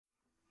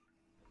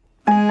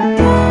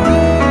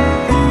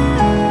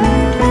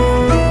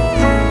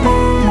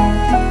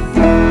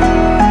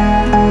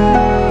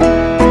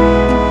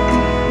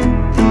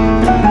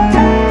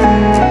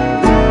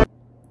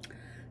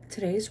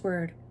today's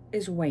word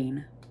is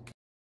wane.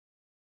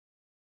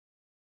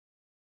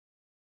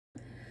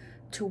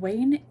 To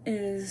wane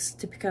is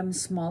to become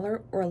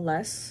smaller or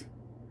less,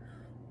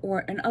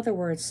 or in other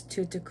words,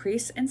 to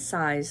decrease in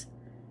size,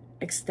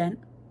 extent,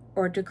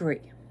 or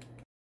degree.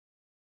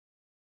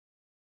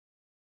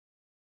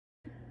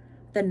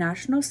 The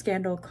national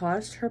scandal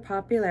caused her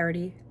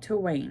popularity to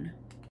wane.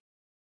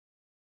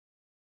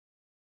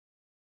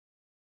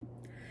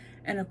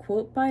 And a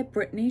quote by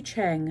Brittany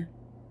Chang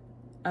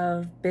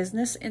of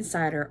Business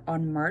Insider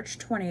on March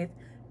 20th,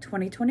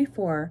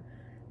 2024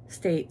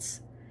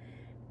 states,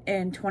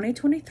 in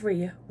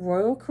 2023,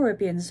 Royal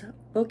Caribbean's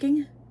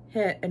booking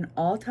hit an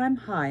all-time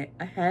high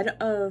ahead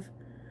of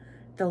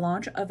the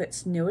launch of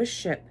its newest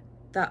ship,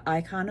 the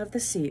Icon of the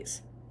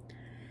Seas.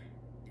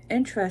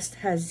 Interest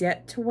has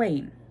yet to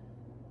wane.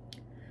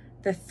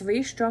 The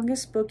 3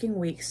 strongest booking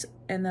weeks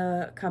in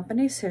the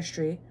company's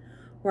history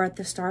were at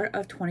the start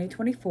of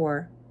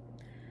 2024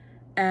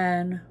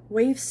 and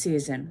wave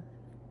season,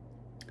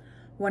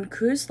 when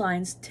cruise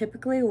lines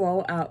typically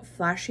roll out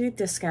flashy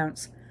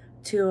discounts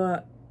to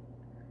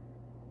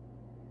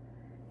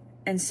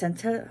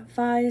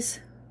incentivize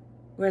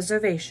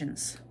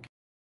reservations.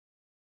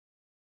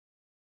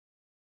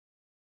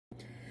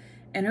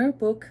 In her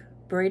book,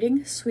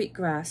 Braiding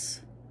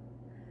Sweetgrass,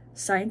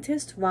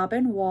 scientist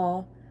Robin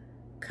Wall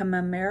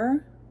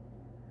Kammerer,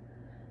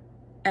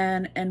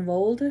 an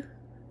enrolled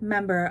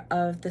member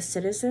of the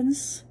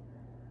Citizens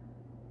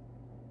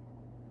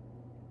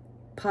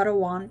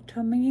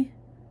Potawatomi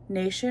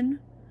Nation,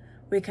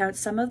 recounts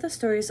some of the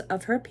stories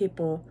of her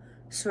people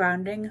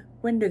surrounding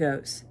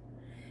Wendigos,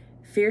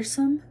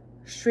 fearsome,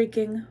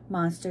 shrieking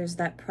monsters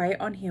that prey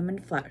on human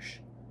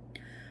flesh.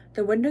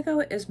 The Wendigo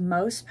is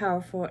most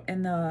powerful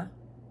in the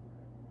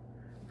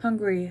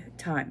hungry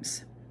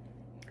times.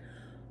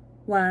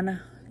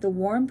 When the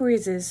warm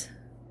breezes,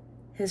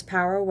 his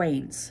power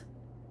wanes.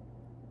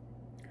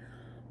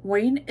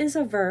 Wane is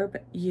a verb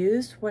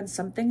used when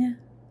something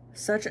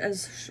such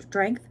as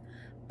strength,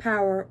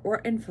 power,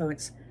 or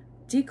influence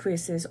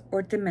decreases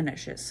or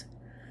diminishes,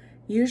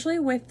 usually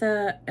with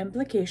the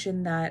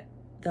implication that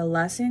the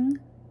lessening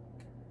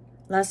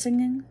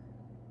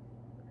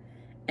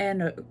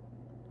and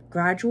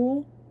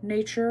gradual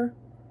nature,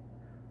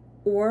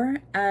 or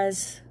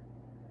as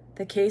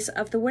the case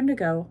of the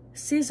Wendigo,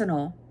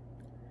 seasonal.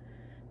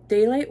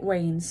 Daylight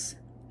wanes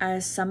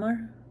as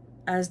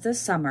the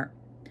summer.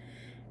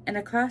 In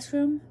a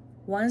classroom,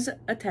 one's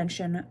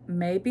attention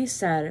may be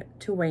said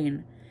to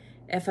wane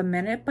if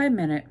minute by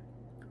minute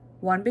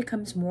one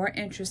becomes more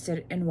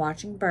interested in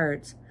watching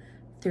birds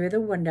through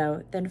the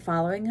window than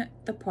following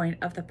the point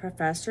of the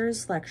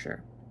professor's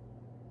lecture.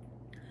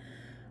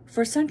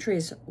 For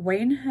centuries,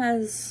 wane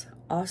has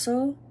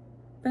also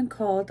been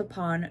called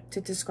upon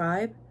to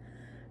describe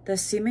the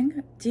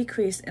seeming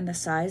decrease in the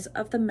size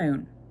of the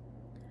moon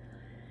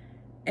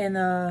in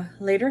the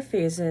later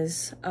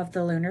phases of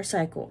the lunar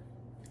cycle.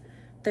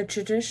 The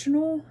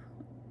traditional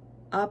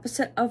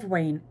opposite of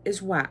wane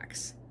is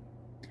wax,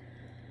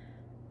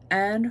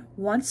 and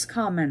once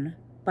common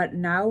but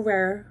now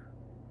rare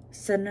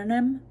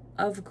synonym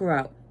of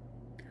grow.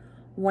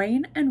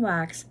 Wane and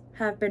wax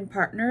have been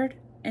partnered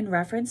in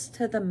reference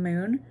to the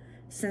moon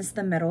since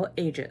the Middle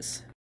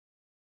Ages.